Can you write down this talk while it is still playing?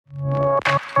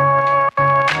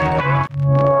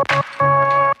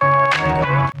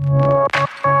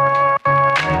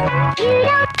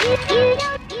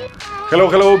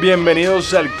Hello,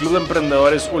 bienvenidos al Club de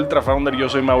Emprendedores Ultra Founder. Yo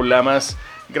soy Mau Lamas.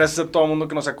 Gracias a todo el mundo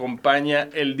que nos acompaña.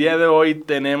 El día de hoy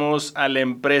tenemos a la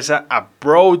empresa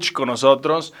Approach con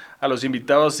nosotros, a los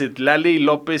invitados Citlali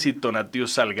López y Tonatiuh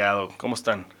Salgado. ¿Cómo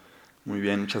están? Muy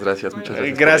bien, muchas gracias.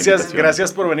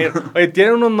 Gracias por venir. Oye,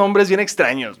 tienen unos nombres bien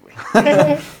extraños, güey.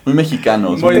 Muy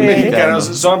mexicanos. Muy mexicanos.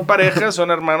 ¿Son parejas?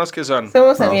 ¿Son hermanos? ¿Qué son?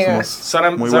 Somos amigos.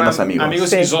 Son muy buenos amigos. Amigos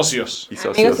sí. y socios.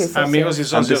 Amigos y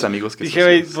socios. Antes amigos que Dije,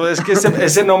 socios. pues es que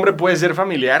ese nombre puede ser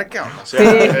familiar, cabrón. O sea,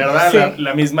 Sí, de verdad, sí.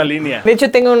 la misma línea. De hecho,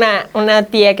 tengo una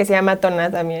tía que se llama Tona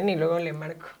también y luego le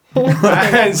marco.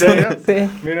 ¿En serio? Sí.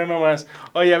 Mira nomás.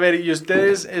 Oye, a ver, ¿y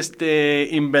ustedes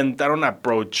inventaron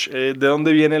Approach? ¿De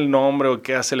dónde viene el nombre o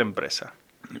qué hace la empresa?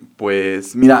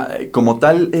 Pues mira, como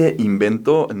tal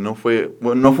invento no fue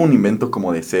un invento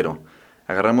como de cero.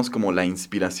 Agarramos como la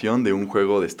inspiración de un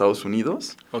juego de Estados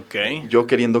Unidos. Ok. Yo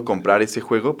queriendo comprar ese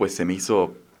juego, pues se me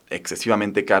hizo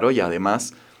excesivamente caro y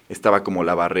además estaba como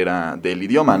la barrera del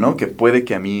idioma, ¿no? Que puede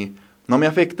que a mí no me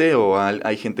afecte o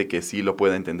hay gente que sí lo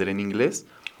pueda entender en inglés.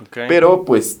 Okay. Pero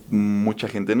pues mucha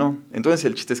gente no. Entonces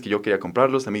el chiste es que yo quería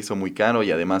comprarlo, se me hizo muy caro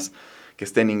y además que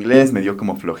esté en inglés me dio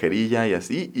como flojerilla y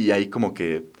así. Y ahí como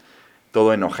que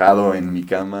todo enojado en mi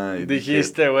cama. Y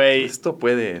dijiste, güey. Esto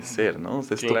puede ser, ¿no? O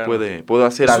sea, esto Claro. puedo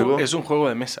hacer algo. Es un juego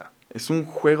de mesa. Es un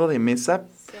juego de mesa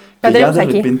Lo que ya tenemos de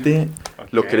aquí. repente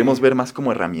lo Ok. queremos ver más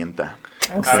como herramienta.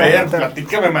 A ver,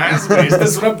 platícame más, güey. Esta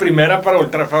es una primera para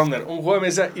Ultra Founder. Un juego de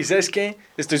mesa. ¿Y sabes qué?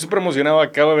 Estoy súper emocionado.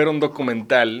 Acabo de ver un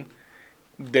documental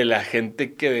de la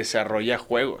gente que desarrolla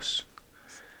juegos.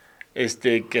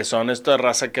 Que son esta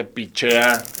raza que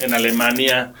pichea en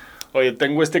Alemania. Oye,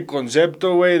 tengo este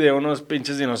concepto, güey, de unos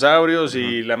pinches dinosaurios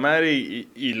y la madre.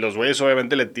 Y los güeyes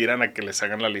obviamente le tiran a que les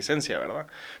hagan la licencia, ¿verdad?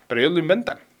 Pero ellos lo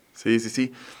inventan.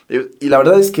 Sí. Y la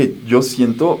verdad es que yo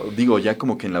siento, digo, ya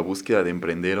como que en la búsqueda de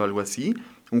emprender o algo así,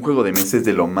 un juego de mesa es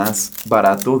de lo más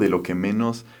barato, de lo que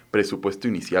menos presupuesto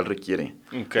inicial requiere.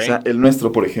 Okay. O sea, el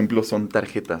nuestro, por ejemplo, son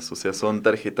tarjetas. O sea, son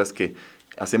tarjetas que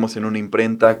hacemos en una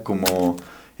imprenta como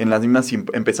en las mismas...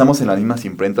 Empezamos en las mismas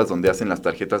imprentas donde hacen las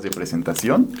tarjetas de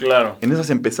presentación. Claro. En esas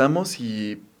empezamos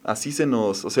y así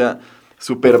o sea,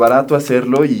 súper barato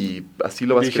hacerlo y así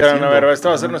lo vas Dijeron, creciendo. a ver, esta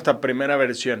va a ser Ajá. nuestra primera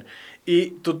versión.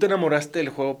 ¿Y tú te enamoraste del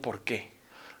juego por qué?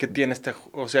 ¿Qué tiene este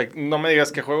juego? O sea, no me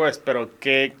digas qué juego es, pero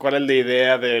 ¿cuál es la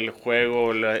idea del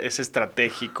juego? ¿Es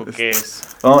estratégico? ¿Qué es?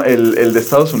 No, el de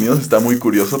Estados Unidos está muy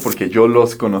curioso porque yo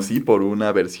los conocí por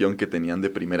una versión que tenían de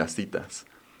primeras citas.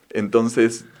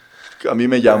 Entonces, a mí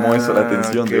me llamó eso la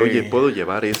atención de, ok. oye, ¿puedo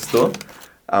llevar esto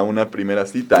a una primera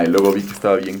cita? Y luego vi que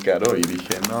estaba bien caro y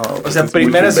dije, no. O pues sea, es mucha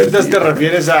primeras citas te inversión.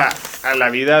 refieres a la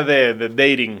vida de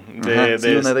dating. Ajá,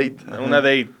 sí, una date. Una Ajá.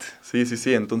 date.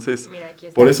 Sí, entonces, Mira, aquí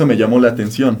está. por eso me llamó la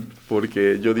atención,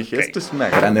 porque yo dije, Ok. esto es una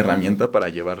gran herramienta para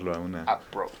llevarlo a una...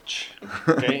 Approach.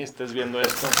 Ok, estás viendo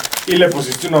esto. Y le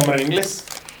pusiste un nombre en inglés.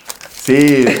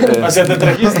 Sí. O sea, te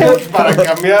trajiste para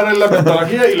cambiar la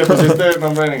metodología y le pusiste el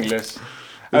nombre en inglés.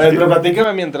 A ver, pero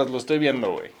platícame mientras lo estoy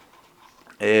viendo, güey.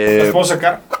 ¿Los puedo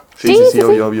sacar? Sí, Sí,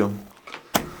 obvio.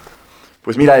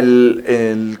 Pues mira,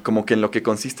 como que en lo que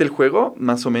consiste el juego,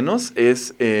 más o menos,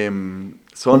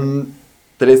 son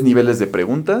 3 niveles de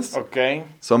preguntas. Ok.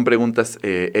 Son preguntas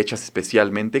hechas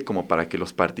especialmente como para que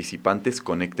los participantes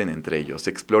conecten entre ellos,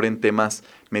 exploren temas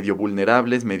medio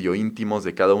vulnerables, medio íntimos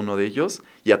de cada uno de ellos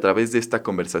y a través de esta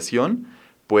conversación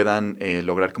puedan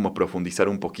lograr como profundizar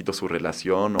un poquito su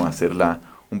relación o hacerla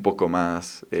un poco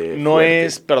más No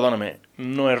fuerte. perdóname,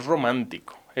 no es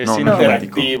romántico. Es No, no es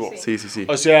interactivo. romántico. Sí.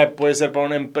 O sea, puede ser para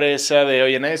una empresa de,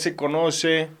 oye, nadie se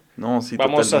conoce. No, sí,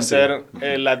 Vamos a totalmente.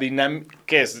 hacer la dinámica.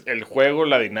 ¿Qué es? ¿El juego,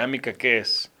 la dinámica, qué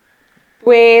es?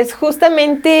 Pues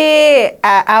justamente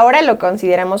ahora lo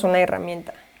consideramos una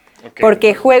herramienta. Ok.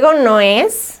 Porque juego no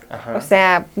es. Ajá. O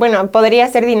sea, bueno, podría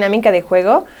ser dinámica de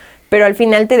juego, pero al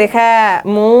final te deja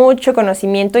mucho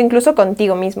conocimiento, incluso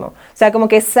contigo mismo. O sea, como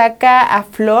que saca a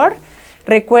flor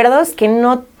recuerdos que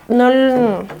no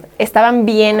estaban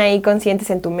bien ahí conscientes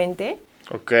en tu mente.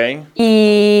 Ok.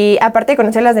 Y aparte de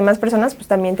conocer a las demás personas, pues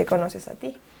también te conoces a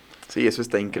ti. Sí, eso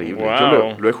está increíble. Wow.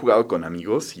 Yo lo he jugado con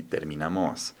amigos y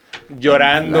terminamos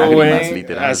Llorando, lágrimas, güey.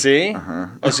 literal. ¿Así?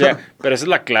 Ajá. O sea, pero esa es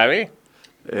la clave.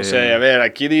 O sea, a ver,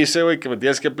 aquí dice, güey, que me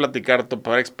tienes que platicar tu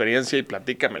peor experiencia y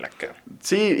platícamela, cara.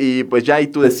 Sí, y pues ya ahí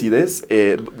tú decides.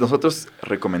 Nosotros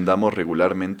recomendamos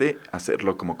regularmente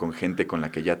hacerlo como con gente con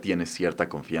la que ya tienes cierta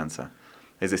confianza.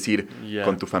 Es decir, Ya.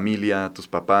 con tu familia, tus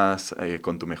papás,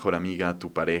 con tu mejor amiga,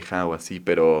 tu pareja o así,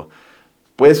 pero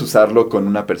puedes usarlo con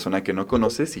una persona que no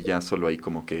conoces y ya solo ahí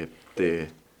como que te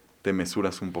te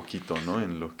mesuras un poquito, ¿no?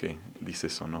 En lo que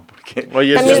dices o no, porque...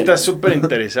 Oye, eso También- está súper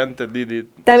interesante, Didi.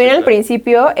 También Sí, al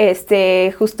principio,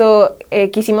 justo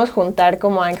quisimos juntar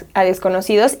como a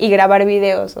desconocidos y grabar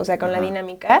videos, o sea, con la Ajá.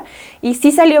 dinámica, y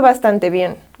sí salió bastante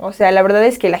bien. O sea, la verdad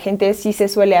es que la gente sí se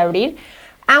suele abrir,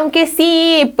 aunque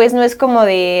sí, pues no es como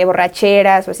de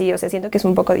borracheras o así, o sea, siento que es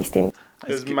un poco distinto.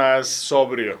 Es más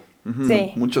sobrio. Ujú,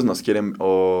 Sí. muchos nos quieren,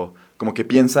 o como que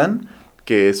piensan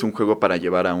que es un juego para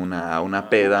llevar a una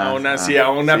peda. A una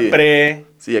sí. pre.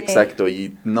 Sí, exacto,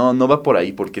 y no va por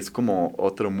ahí porque es como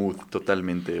otro mood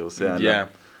totalmente, o sea, Ya.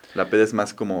 la peda es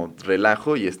más como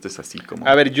relajo y esto es así como...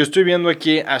 A ver, yo estoy viendo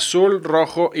aquí azul,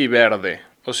 rojo y verde.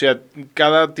 O sea,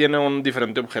 cada tiene un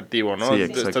diferente objetivo, ¿no? Sí, Te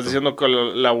exacto. estás diciendo que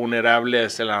la vulnerable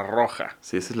es la roja.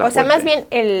 Sí, esa es la O sea, más fuerte.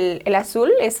 bien el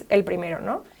azul es el primero,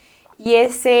 ¿no? Y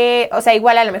ese, o sea,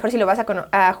 igual a lo mejor si lo vas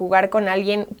a jugar con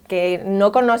alguien que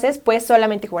no conoces, puedes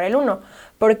solamente jugar el 1,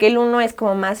 porque el 1 es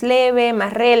como más leve,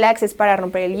 más relax, es para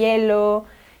romper el hielo,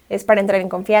 es para entrar en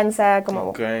confianza, como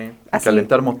Ok. así.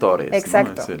 Calentar motores, ¿no?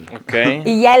 Exacto. Es el- Ok.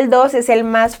 Y ya el 2 es el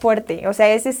más fuerte, o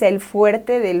sea, ese es el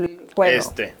fuerte del juego.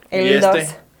 Este. El ¿Y 2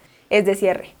 este? es de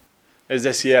cierre. Es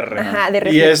de cierre. Ajá, de y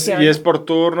reflexión. es por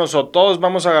turnos, o todos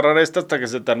vamos a agarrar esta hasta que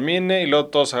se termine, y luego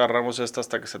todos agarramos esta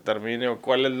hasta que se termine, o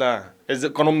cuál es la...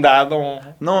 con un dado.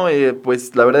 No,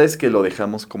 pues la verdad es que lo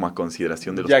dejamos como a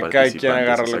consideración de los Ya cada participantes. quien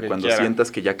agarra O sea, lo que cuando quiera.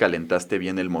 sientas que ya calentaste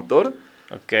bien el motor,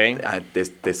 Ok.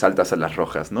 te saltas a las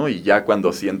rojas, ¿no? Y ya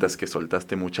cuando sientas que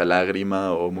soltaste mucha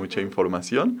lágrima o mucha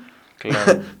información,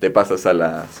 Claro. te pasas a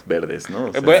las verdes, ¿no?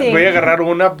 O sea, Sí. Voy a agarrar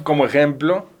una como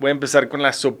ejemplo. Voy a empezar con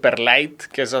la Super Light,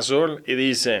 que es azul, y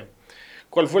dice,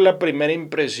 ¿cuál fue la primera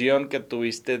impresión que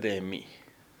tuviste de mí?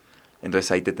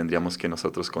 entonces ahí te tendríamos que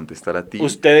nosotros contestar a ti.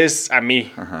 Ustedes a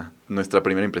mí. Ajá, nuestra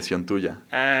primera impresión tuya.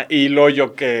 Ah, y luego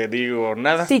yo que digo,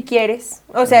 nada. Si quieres,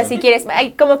 o sea, si quieres,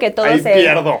 hay como que todo Ahí se...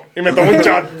 pierdo y me tomo un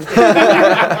shot.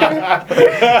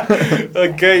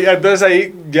 Ok, entonces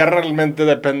ahí ya realmente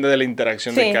depende de la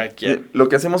interacción de Sí. cada quien. Lo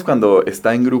que hacemos cuando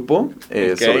está en grupo,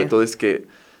 Ok. sobre todo es que,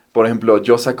 por ejemplo,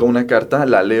 yo saco una carta,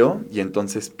 la leo y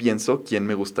entonces pienso quién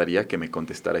me gustaría que me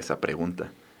contestara esa pregunta.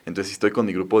 Entonces, si estoy con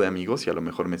mi grupo de amigos y a lo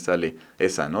mejor me sale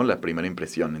esa, ¿no? La primera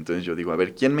impresión. Entonces yo digo, a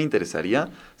ver, ¿quién me interesaría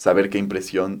saber qué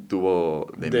impresión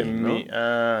tuvo de mí, ¿no?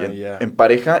 Ah, Y ya. en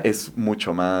pareja es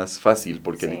mucho más fácil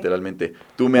porque Sí. literalmente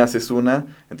tú me haces una,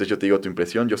 entonces yo te digo tu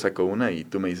impresión, yo saco una y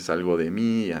tú me dices algo de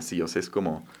mí y así, o sea, es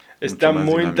como... Está mucho más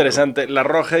muy dinámico. interesante. La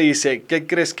roja dice, ¿qué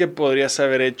crees que podrías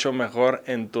haber hecho mejor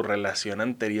en tu relación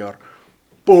anterior?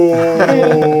 ¡Pum!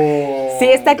 Sí,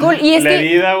 está cool. Y es la que-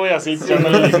 herida, güey, así echando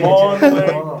el limón,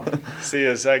 güey. Sí,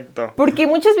 exacto. Porque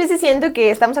muchas veces siento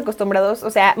que estamos acostumbrados, o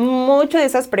sea, mucho de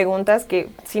esas preguntas que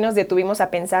sí nos detuvimos a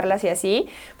pensarlas y así,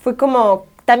 fue como,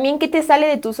 también qué te sale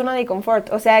de tu zona de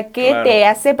confort, o sea, qué Claro. te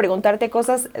hace preguntarte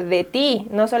cosas de ti,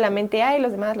 no solamente, ay,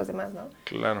 los demás, ¿no?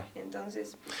 Claro.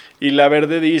 Entonces, Y la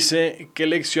verde dice, ¿qué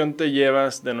lección te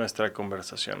llevas de nuestra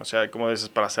conversación? O sea, como dices,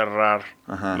 para cerrar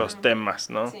Ajá. los temas,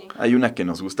 ¿no? sí. Hay una que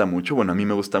nos gusta mucho, bueno, a mí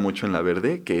me gusta mucho en la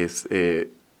verde, que es,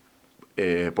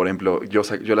 por ejemplo,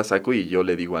 yo la saco y yo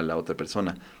le digo a la otra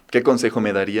persona, ¿qué consejo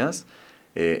me darías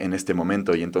en este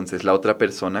momento? Y entonces la otra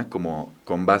persona, como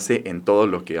con base en todo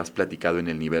lo que has platicado en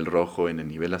el nivel rojo, en el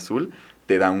nivel azul,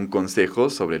 te da un consejo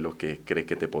sobre lo que cree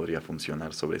que te podría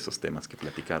funcionar sobre esos temas que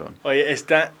platicaron. Oye,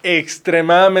 está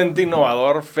extremadamente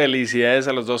innovador. Felicidades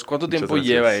a los dos. ¿Cuánto Muchas tiempo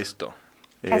gracias. lleva esto?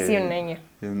 Casi un año.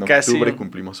 En Casi octubre un-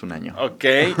 cumplimos un año. Ok,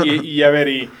 y a ver,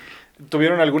 ¿y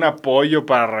tuvieron algún apoyo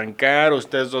para arrancar?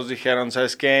 Ustedes dos dijeron,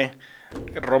 ¿sabes qué?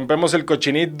 Rompemos el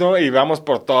cochinito y vamos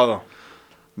por todo.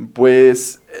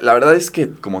 Pues la verdad es que,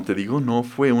 como te digo, no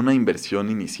fue una inversión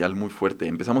inicial muy fuerte.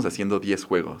 Empezamos haciendo 10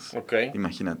 juegos. Ok.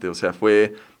 Imagínate, o sea,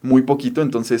 fue muy poquito,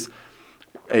 entonces,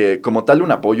 como tal,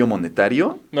 un apoyo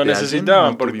monetario. No de necesitaban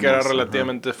alguien, no porque era tuvimos, ajá.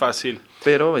 relativamente fácil.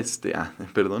 Pero,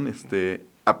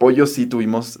 apoyo sí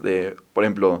tuvimos, por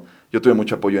ejemplo, yo tuve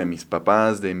mucho apoyo de mis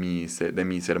papás, de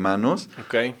mis hermanos.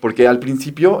 Ok. Porque al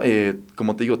principio,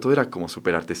 como te digo, todo era como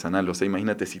súper artesanal. O sea,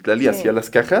 imagínate, si Tlali Sí. hacía las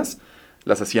cajas,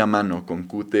 las hacía a mano, con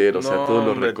cúter, o sea, No, todo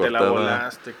lo hombre, te la recortaba.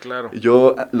 volaste, claro.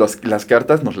 Yo, las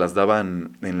cartas nos las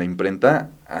daban en la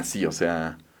imprenta así, o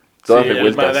sea, todas Sí, el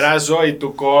revueltas. madrazo y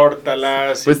tú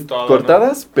córtalas Pues y todo, ¿no?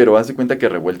 cortadas, pero haz de cuenta que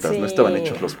revueltas, Sí. no estaban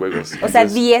hechos los juegos. O sea,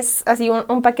 Entonces, 10, así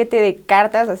un paquete de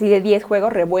cartas, así de 10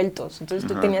 juegos revueltos. Entonces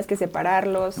tú Ajá. tenías que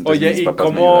separarlos. Entonces, Oye, mis ¿y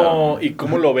papás me cómo, ayudaron. ¿y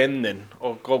cómo lo venden?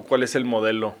 ¿O cuál es el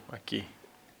modelo aquí?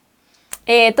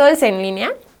 Todo es en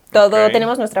línea. Todo, Ok.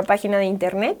 tenemos nuestra página de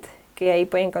internet, que ahí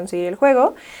pueden conseguir el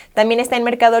juego. También está en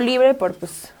Mercado Libre por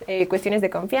pues, cuestiones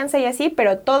de confianza y así,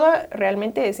 pero todo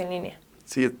realmente es en línea.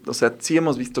 sí, o sea, sí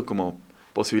hemos visto como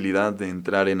posibilidad de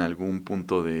entrar en algún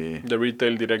punto de... De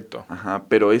retail directo. Ajá,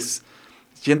 pero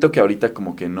siento que ahorita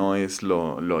como que no es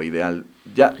lo ideal.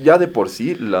 Ya de por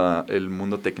sí el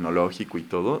mundo tecnológico y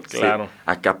todo Claro. se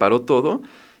acaparó todo.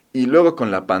 Y luego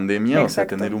con la pandemia, o sea,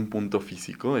 Exacto. tener un punto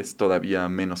físico es todavía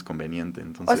menos conveniente.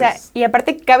 Entonces, O sea, y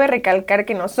aparte cabe recalcar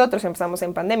que nosotros empezamos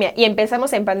en pandemia. Y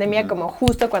empezamos en pandemia como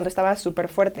justo cuando estaba súper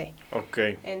fuerte. Ok.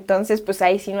 Entonces, pues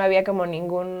ahí sí no había como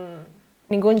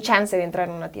ningún chance de entrar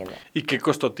en una tienda. ¿Y qué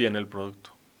costo tiene el producto?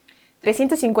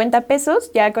 350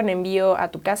 pesos ya con envío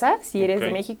a tu casa si eres Ok.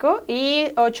 de México y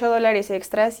 $8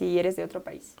 extra si eres de otro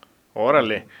país.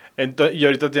 Órale. ¿Y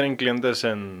ahorita tienen clientes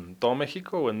en todo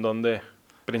México o en dónde?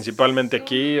 ¿Principalmente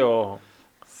aquí o...?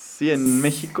 sí, en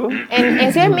México...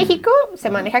 En Ciudad de México se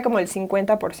maneja como el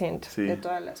 50% Sí. de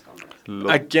todas las compras.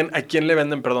 ¿A quién le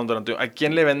venden, perdón, Donatio, a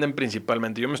quién le venden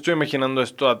principalmente? Yo me estoy imaginando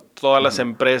esto a todas las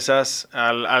empresas,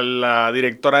 a la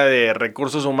directora de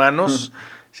recursos humanos.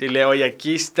 Si oye,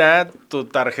 aquí está tu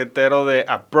tarjetero de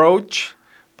Approach,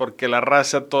 porque la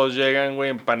raza todos llegan, güey,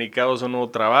 empanicados a un nuevo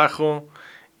trabajo,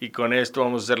 y con esto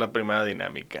vamos a hacer la primera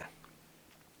dinámica.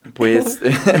 Pues...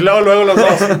 Y luego los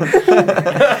dos.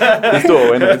 estuvo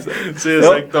bueno eso. Sí,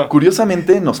 exacto.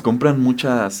 Curiosamente nos compran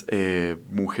muchas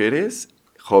mujeres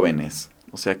jóvenes,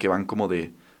 o sea que van como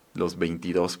de los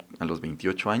 22 a los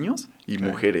 28 años y Ok.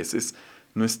 mujeres. Es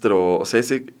nuestro, o sea,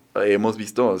 hemos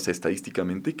visto, o sea,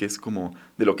 estadísticamente que es como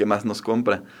de lo que más nos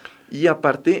compra. Y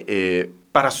aparte,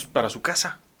 Para su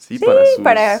casa. sí, Sí, para sus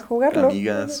para jugarlo.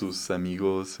 amigas, sus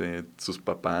amigos, sus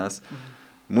papás.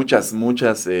 Muchas, o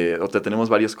sea, tenemos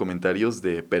varios comentarios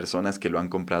de personas que lo han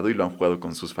comprado y lo han jugado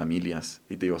con sus familias.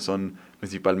 Y te digo, son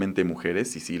principalmente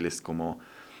mujeres y sí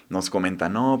nos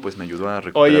comentan, no, pues me ayudó a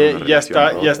recuperar Oye, una ya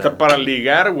relación está rota". para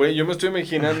ligar, güey. Yo me estoy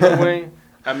imaginando, güey,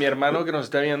 a mi hermano que nos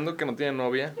está viendo, que no tiene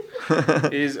novia.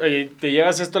 Y dice, oye, te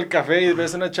llevas esto al café y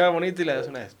ves una chava bonita y le das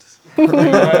una de estas. Y luego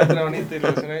otra bonita y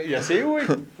le das una... Y así, güey.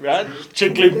 ¿Verdad?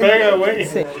 Chicle y pega, güey.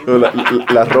 No,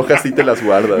 las rojas sí te las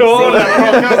guardas. No, las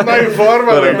rojas no hay forma,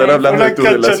 Para güey. andar hablando Una de tu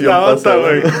relación cachetadota, pasada.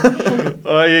 güey.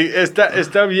 Oye,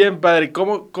 está bien, padre.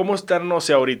 ¿Cómo están, no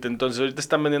sé, ahorita? Entonces, ahorita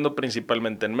están vendiendo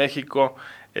principalmente en México.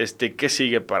 ¿Qué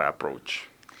sigue para Approach?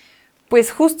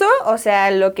 Pues justo, o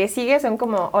sea, lo que sigue son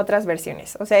como otras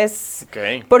versiones. O sea, es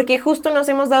Ok. porque justo nos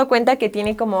hemos dado cuenta que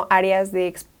tiene como áreas de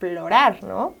explorar,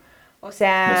 ¿no? O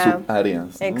sea,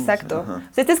 Subáreas, ¿no? exacto. O sea, ajá.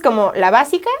 O sea, esta es como la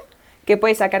básica que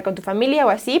puedes sacar con tu familia o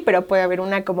así, pero puede haber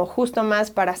una como justo más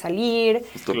para salir,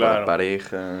 Justo Claro. para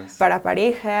parejas. para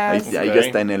parejas. Ahí Ok. ya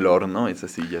está en el horno, esa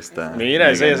sí ya está. Mira,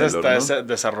 mega esa en ya se el está horno.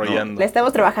 desarrollando. La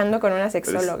estamos trabajando con una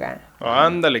sexóloga.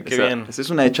 Ándale, qué Esa- bien. Esa es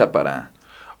una hecha para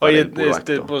Oye, el puro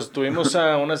acto. pues tuvimos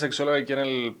a una sexóloga aquí en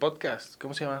el podcast.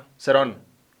 ¿Cómo se llama? Cerón.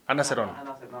 Ana Cerón.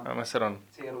 Ana Cerón.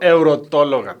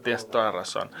 Eurotóloga, tienes toda la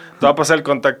razón. Te va a pasar el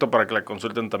contacto para que la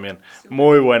consulten también.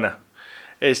 Muy buena.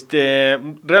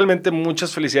 Realmente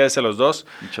muchas felicidades a los dos.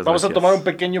 Muchas Vamos a gracias. tomar un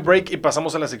pequeño break y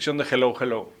pasamos a la sección de Hello,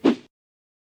 Hello.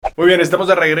 Muy bien, estamos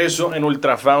de regreso en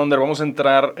Ultra Founder. Vamos a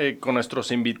entrar con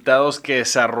nuestros invitados que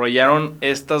desarrollaron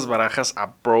estas barajas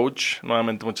Approach.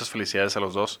 Nuevamente, muchas felicidades a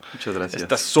los dos. Muchas gracias.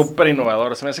 Está súper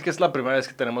innovador. Se me hace que es la primera vez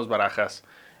que tenemos barajas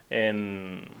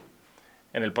en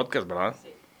el podcast, ¿verdad?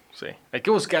 Sí. Hay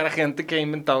que buscar a gente que ha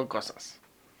inventado cosas.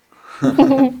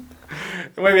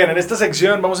 Muy bien, en esta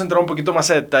sección vamos a entrar un poquito más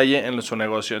a detalle en su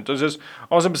negocio. Entonces,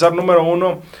 vamos a empezar número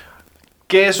 1.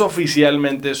 ¿Qué es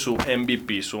oficialmente su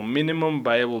MVP, su Minimum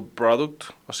Viable Product?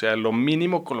 O sea, lo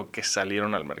mínimo con lo que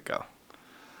salieron al mercado.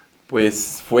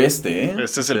 Pues fue ¿eh?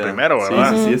 Este es el primero, sí,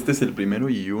 ¿verdad? Sí, este es el primero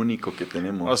y único que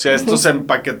tenemos. O sea, esto se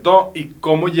empaquetó y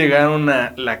cómo llegaron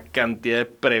a la cantidad de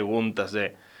preguntas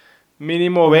de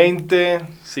mínimo 20,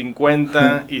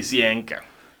 50 y 100.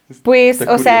 Pues,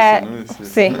 Está o sea, curioso, ¿no?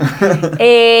 sí.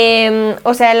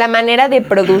 O sea, la manera de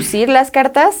producir las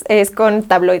cartas es con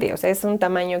tabloide, o sea, es un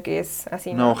tamaño que es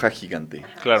así, Una ¿no? hoja gigante.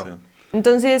 Claro. O sea,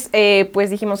 Entonces, pues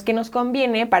dijimos que nos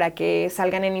conviene para que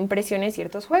salgan en impresiones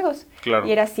ciertos juegos. Claro.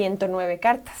 Y era 109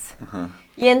 cartas. ajá.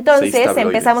 Y entonces 6 tabloides.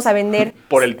 empezamos a vender,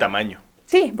 Por el tamaño.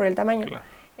 sí, por el tamaño. Claro.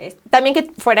 También que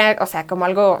fuera, o sea, como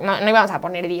algo, no íbamos a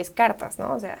poner 10 cartas,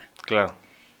 ¿no? O sea, Claro.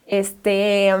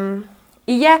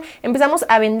 y ya empezamos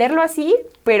a venderlo así,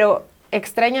 pero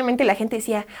extrañamente la gente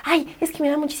decía, ay, es que me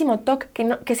da muchísimo toque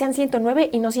que sean 109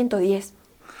 y no 110.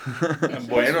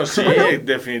 Bueno, sí,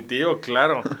 definitivo,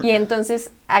 claro. Y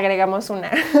entonces agregamos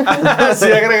una. Sí,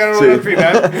 agregaron Sí. uno al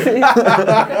final.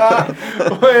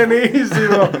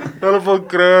 Buenísimo. No lo puedo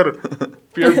creer.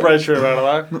 Peer pressure,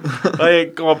 ¿verdad?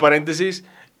 Oye, como paréntesis,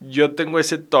 yo tengo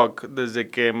ese toque desde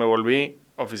que me volví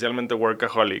oficialmente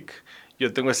workaholic.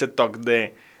 Yo tengo ese toque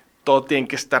de todo tiene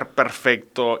que estar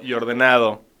perfecto y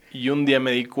ordenado. y un día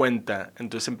me di cuenta,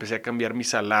 entonces empecé a cambiar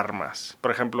mis alarmas.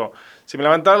 Por ejemplo, si me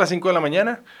levantaba a las 5 de la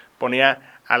mañana,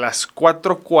 ponía a las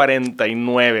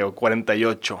 4:49 o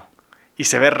 48 y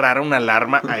se ve rara una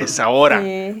alarma a esa hora.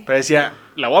 Sí. Pero decía,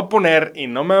 la voy a poner y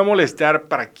no me va a molestar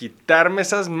para quitarme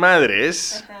esas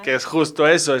madres, que es justo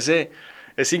eso,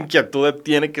 esa inquietud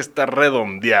tiene que estar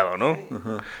redondeado, ¿no?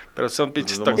 Pero son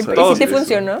pinches Pues vamos toques. a ¿Y Todos. si te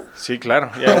funcionó? Sí,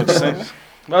 claro, ya hay muchos años.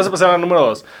 Vamos a pasar al número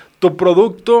 2. ¿Tu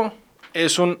producto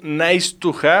es un nice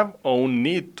to have o un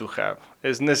need to have?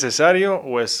 ¿Es necesario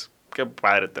o es qué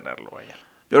padre tenerlo, vaya?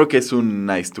 Yo creo que es un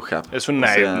nice to have. Es un O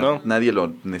nice, sea, ¿no? Nadie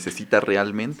lo necesita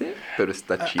realmente, pero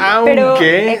está chido. Pero,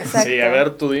 Aunque, exacto. sí, a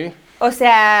ver, tú di. O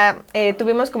sea,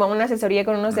 tuvimos como una asesoría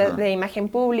con unos de imagen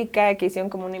pública que hicieron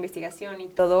como una investigación y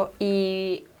todo.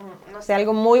 Y, no sé,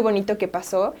 algo muy bonito que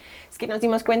pasó es que nos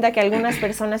dimos cuenta que algunas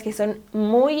personas que son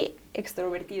muy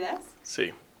extrovertidas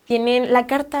Sí. tienen la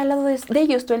carta al lado de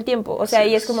ellos todo el tiempo. O sea, Así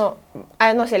y es es. como,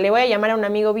 no sé, le voy a llamar a un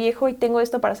amigo viejo y tengo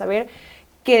esto para saber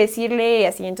qué decirle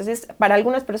así. Entonces, para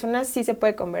algunas personas sí se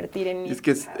puede convertir en... Y es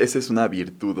que esa es una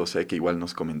virtud, o sea, que igual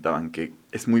nos comentaban que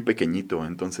es muy pequeñito,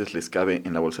 entonces les cabe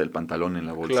en la bolsa del pantalón, en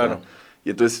la bolsa. Claro. Y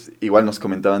entonces igual nos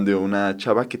comentaban de una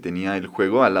chava que tenía el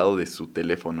juego al lado de su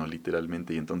teléfono,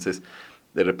 literalmente. Y entonces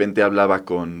de repente hablaba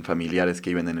con familiares que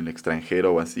iban en el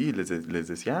extranjero o así, y les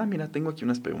decía, mira, tengo aquí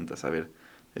unas preguntas, a ver,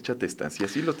 échate estas. Y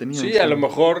así lo tenía. Sí, a lo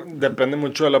mejor depende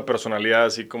mucho de la personalidad,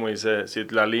 así como dice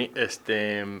Citlali.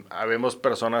 Habemos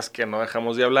personas que no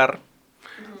dejamos de hablar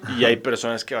y hay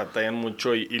personas que batallan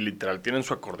mucho y literal tienen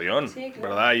su acordeón, Sí, claro.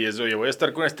 ¿verdad? Y es, oye, voy a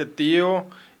estar con este tío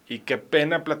y qué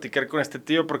pena platicar con este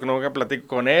tío porque nunca platico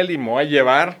con él y me voy a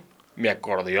llevar mi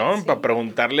acordeón para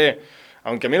preguntarle,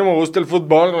 aunque a mí no me gusta el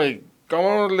fútbol, güey,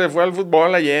 ¿cómo le fue al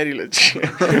fútbol ayer? Y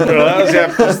 ¿verdad? O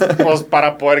sea, pues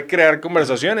para poder crear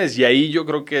conversaciones. Y ahí yo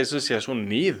creo que eso sí es un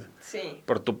need Sí.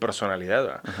 por tu personalidad,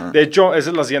 ¿verdad? Ajá. De hecho, esa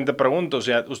es la siguiente pregunta. O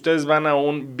sea, ustedes van a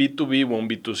un B2B o un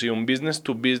B2C, un business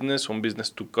to business o un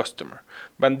business to customer.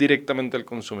 ¿Van directamente al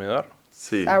consumidor?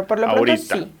 Sí. Por lo pronto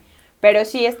Ahorita. sí. Pero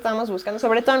sí estamos buscando,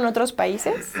 sobre todo en otros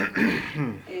países,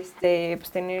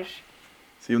 pues tener...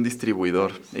 Sí, un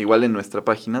distribuidor. Igual en nuestra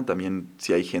página también,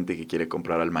 si hay gente que quiere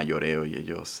comprar al mayoreo y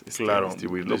ellos Claro,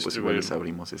 distribuirlo, pues igual les distribuirlo.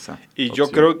 abrimos esa Y yo opción.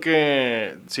 creo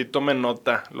que si tomen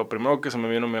nota, lo primero que se me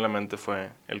vino a mí a la mente fue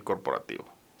el corporativo.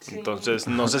 Sí. Entonces,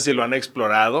 no sé si lo han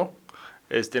explorado,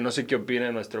 no sé qué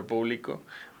opina nuestro público,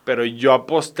 pero yo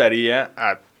apostaría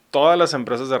a todas las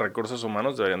empresas de recursos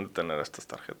humanos deberían de tener estas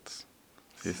tarjetas.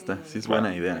 Sí es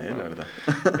buena idea, la verdad.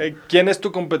 ¿Quién es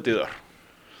tu competidor?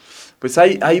 Pues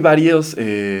hay varios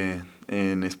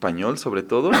en español, sobre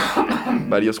todo,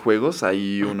 varios juegos.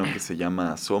 Hay uno que se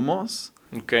llama Somos.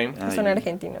 Ok. Son Hay-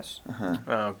 argentinos. Ajá.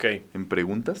 Ah, ok. En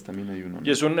Preguntas también hay uno, ¿no?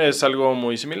 Y es algo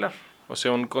muy similar, o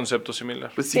sea, un concepto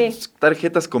similar. Pues sí, Sí.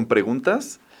 tarjetas con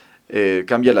preguntas.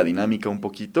 Cambia la dinámica un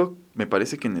poquito. Me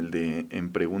parece que en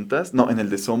en el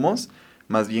de Somos,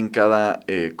 más bien cada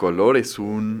color es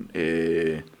un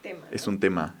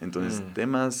tema. Entonces,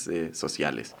 temas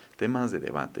sociales, temas de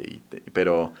debate,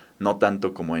 pero no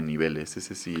tanto como en niveles.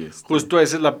 Ese sí es. Justo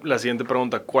esa es la siguiente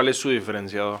pregunta. ¿Cuál es su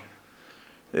diferenciador?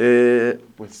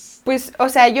 Pues Pues, o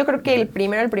sea, yo creo que el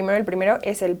primero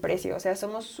es el precio. O sea,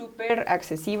 somos súper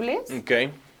accesibles. Ok.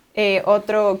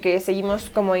 Otro que seguimos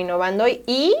como innovando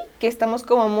y que estamos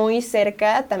como muy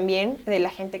cerca también de la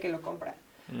gente que lo compra.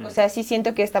 O sea, sí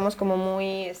siento que estamos como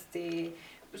muy,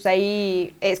 pues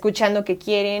ahí escuchando qué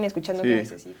quieren, escuchando qué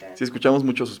necesitan. Sí, escuchamos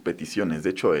mucho sus peticiones.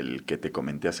 De hecho, el que te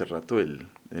comenté hace rato, el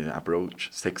Approach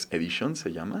Sex Edition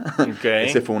se llama. Ok.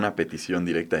 Ese fue una petición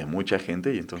directa de mucha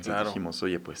gente y entonces Claro. dijimos,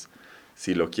 oye, pues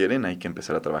si lo quieren hay que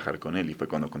empezar a trabajar con él. Y fue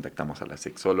cuando contactamos a la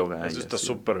sexóloga. Eso y está así.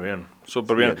 súper bien,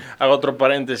 súper Sí. bien. Hago otro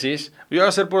paréntesis. Yo voy a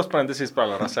hacer puros paréntesis para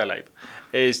la raza de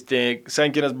live.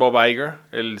 ¿Saben quién es Bob Iger,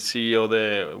 el CEO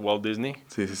de Walt Disney?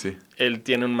 Sí. Él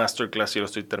tiene un masterclass y lo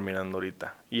estoy terminando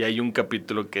ahorita. Y hay un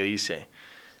capítulo que dice,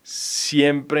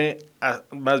 siempre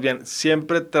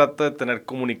trata de tener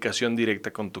comunicación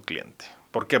directa con tu cliente.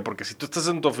 ¿Por qué? Porque si tú estás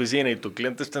en tu oficina y tu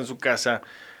cliente está en su casa,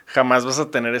 jamás vas a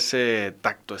tener ese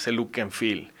tacto, ese look and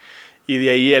feel. Y de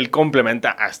ahí él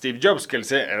complementa a Steve Jobs, que él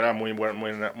era muy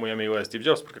amigo de Steve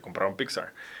Jobs porque compraron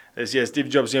Pixar. Decía, Steve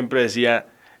Jobs siempre decía,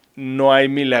 no hay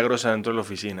milagros adentro de la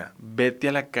oficina. Vete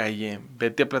a la calle,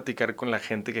 vete a platicar con la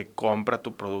gente que compra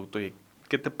tu producto y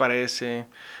 ¿qué te parece?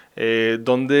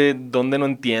 ¿Dónde no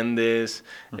entiendes?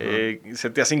 ¿Se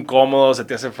te hace incómodo? ¿Se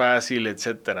te hace fácil?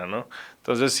 Etcétera, ¿no?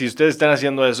 Entonces, si ustedes están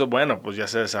haciendo eso, bueno, pues ya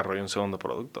se desarrolla un segundo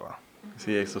producto, ¿va?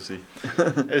 Sí, eso sí.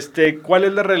 ¿Cuál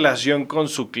es la relación con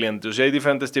su cliente? O sea, hay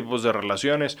diferentes tipos de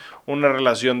relaciones. Una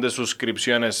relación de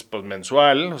suscripciones pues,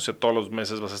 mensual, o sea, todos los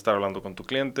meses vas a estar hablando con tu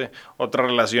cliente. Otra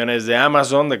relación es de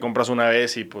Amazon, de compras una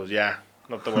vez y pues ya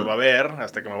no te vuelvo a ver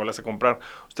hasta que me vuelvas a comprar.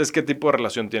 ¿Ustedes qué tipo de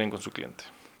relación tienen con su cliente?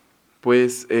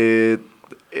 Pues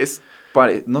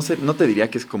no sé, no te diría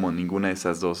que es como ninguna de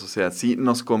esas dos. O sea, sí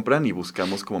nos compran y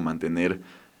buscamos como mantener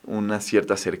una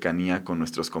cierta cercanía con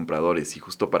nuestros compradores y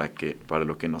justo para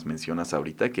lo que nos mencionas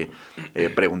ahorita, que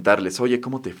preguntarles, oye,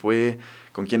 ¿cómo te fue?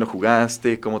 ¿Con quién lo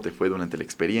jugaste? ¿Cómo te fue durante la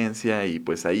experiencia? Y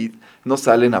pues ahí nos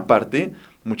salen aparte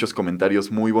muchos comentarios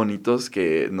muy bonitos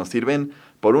que nos sirven,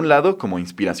 por un lado, como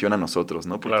inspiración a nosotros,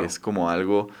 ¿no? Porque Claro. es como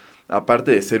algo, aparte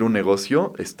de ser un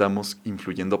negocio, estamos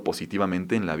influyendo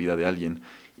positivamente en la vida de alguien.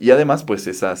 Y además, pues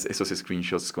esos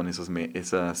screenshots con esos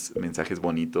mensajes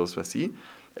bonitos o así,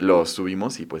 los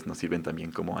subimos y pues nos sirven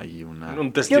también como ahí Un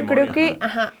Yo testimonio. creo que,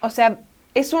 o sea,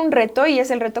 es un reto y es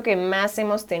el reto que más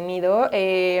hemos tenido,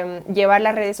 llevar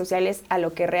las redes sociales a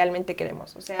lo que realmente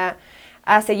queremos, o sea,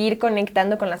 a seguir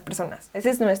conectando con las personas. Ese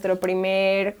es nuestro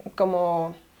primer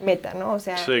como meta, ¿no? O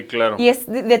sea, Sí, claro. y es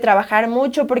de trabajar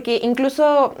mucho porque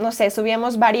incluso, no sé,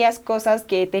 subíamos varias cosas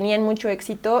que tenían mucho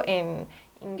éxito en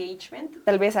engagement,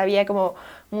 tal vez había como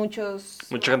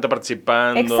Mucha gente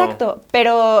participando. Exacto,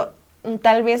 pero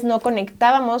tal vez no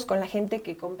conectábamos con la gente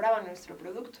que compraba nuestro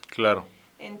producto. Claro.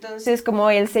 Entonces, como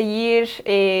el seguir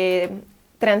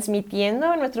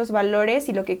transmitiendo nuestros valores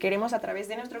y lo que queremos a través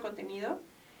de nuestro contenido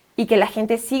y que la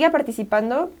gente siga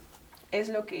participando es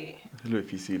lo que... Es lo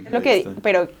difícil. Es lo que,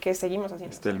 pero que seguimos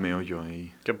haciendo. Está el meollo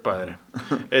ahí. Qué padre.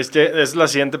 Es la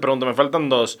siguiente pregunta. Me faltan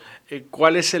dos.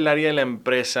 ¿Cuál es el área de la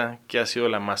empresa que ha sido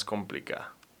la más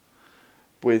complicada?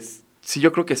 Pues sí,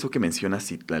 yo creo que eso que mencionas,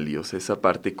 Citlali, o sea, esa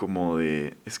parte como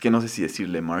de, es que no sé si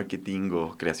decirle marketing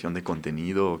o creación de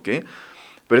contenido o qué,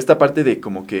 pero esta parte de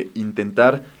como que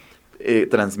intentar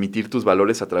transmitir tus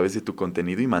valores a través de tu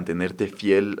contenido y mantenerte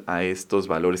fiel a estos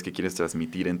valores que quieres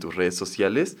transmitir en tus redes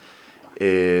sociales.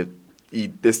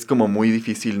 Y es como muy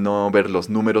difícil no ver los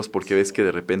números porque ves que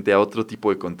de repente a otro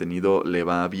tipo de contenido le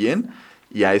va bien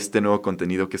y a este nuevo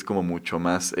contenido que es como mucho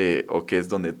más, o que es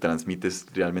donde transmites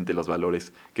realmente los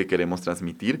valores que queremos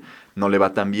transmitir, no le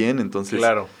va tan bien. Entonces,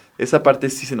 Claro. esa parte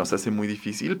sí se nos hace muy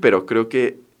difícil, pero creo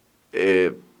que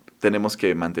tenemos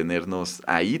que mantenernos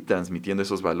ahí transmitiendo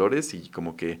esos valores y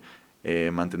como que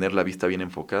mantener la vista bien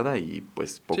enfocada y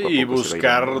pues poco a poco Sí, y se va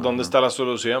buscar dando, dónde ¿no? está la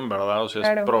solución, ¿verdad? O sea, es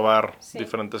Claro. probar Sí.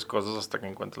 diferentes cosas hasta que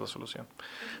encuentres la solución.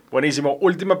 Buenísimo.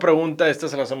 Última pregunta, esta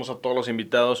se la hacemos a todos los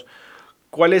invitados.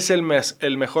 ¿Cuál es el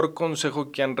mejor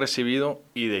consejo que han recibido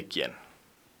y de quién?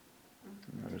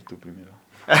 A ver, tú primero.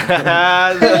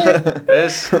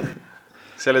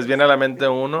 ¿Se les viene a la mente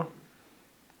uno?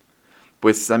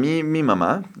 Pues a mí mi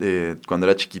mamá, cuando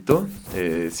era chiquito,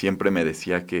 siempre me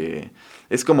decía que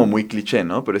es como muy cliché,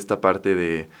 ¿no? Pero esta parte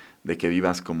de que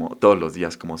vivas como todos los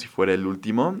días como si fuera el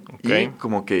último. Ok. Y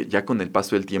como que ya con el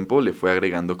paso del tiempo le fue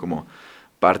agregando como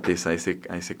partes a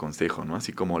ese consejo, ¿no?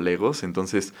 Así como legos.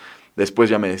 Entonces, después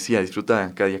ya me decía,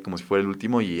 disfruta cada día como si fuera el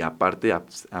último y aparte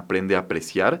aprende a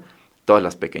apreciar todas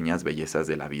las pequeñas bellezas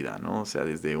de la vida, ¿no? O sea,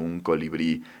 desde un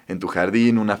colibrí en tu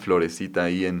jardín, una florecita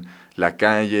ahí en la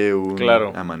calle, un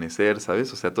Claro. amanecer,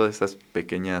 ¿sabes? O sea, todas esas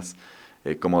pequeñas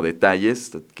como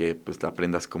detalles que pues te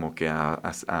aprendas como que a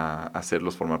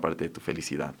hacerlos formar parte de tu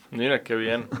felicidad. Mira, qué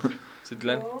bien.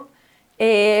 Citlán.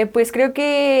 Pues creo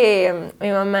que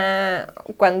mi mamá,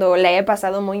 cuando la he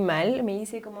pasado muy mal, me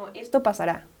dice como, esto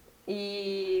pasará.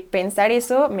 Y pensar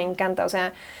eso me encanta. O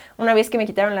sea, una vez que me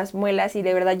quitaron las muelas y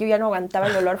de verdad yo ya no aguantaba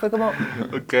el dolor, fue como,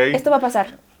 Ok. esto va a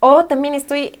pasar. O también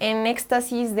estoy en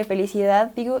éxtasis de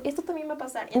felicidad, digo, esto también va a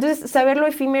pasar. Entonces, saber lo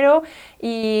efímero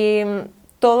y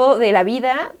todo de la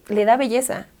vida le da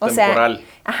belleza. O Temporal. sea,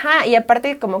 ajá, y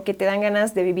aparte como que te dan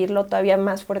ganas de vivirlo todavía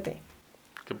más fuerte.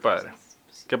 Qué padre.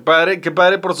 Qué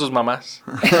padre por sus mamás.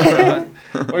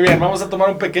 Muy bien, vamos a tomar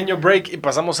un pequeño break y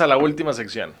pasamos a la última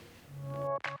sección.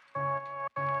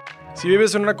 Si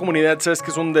vives en una comunidad, sabes que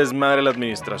es un desmadre la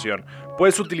administración.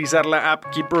 Puedes utilizar la app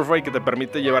Keeperify que te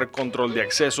permite llevar control de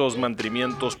accesos,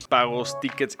 mantenimientos, pagos,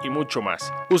 tickets y mucho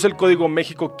más. Usa el código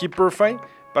México Keeperify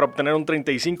para obtener un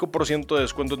 35% de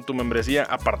descuento en tu membresía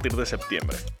a partir de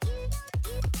septiembre.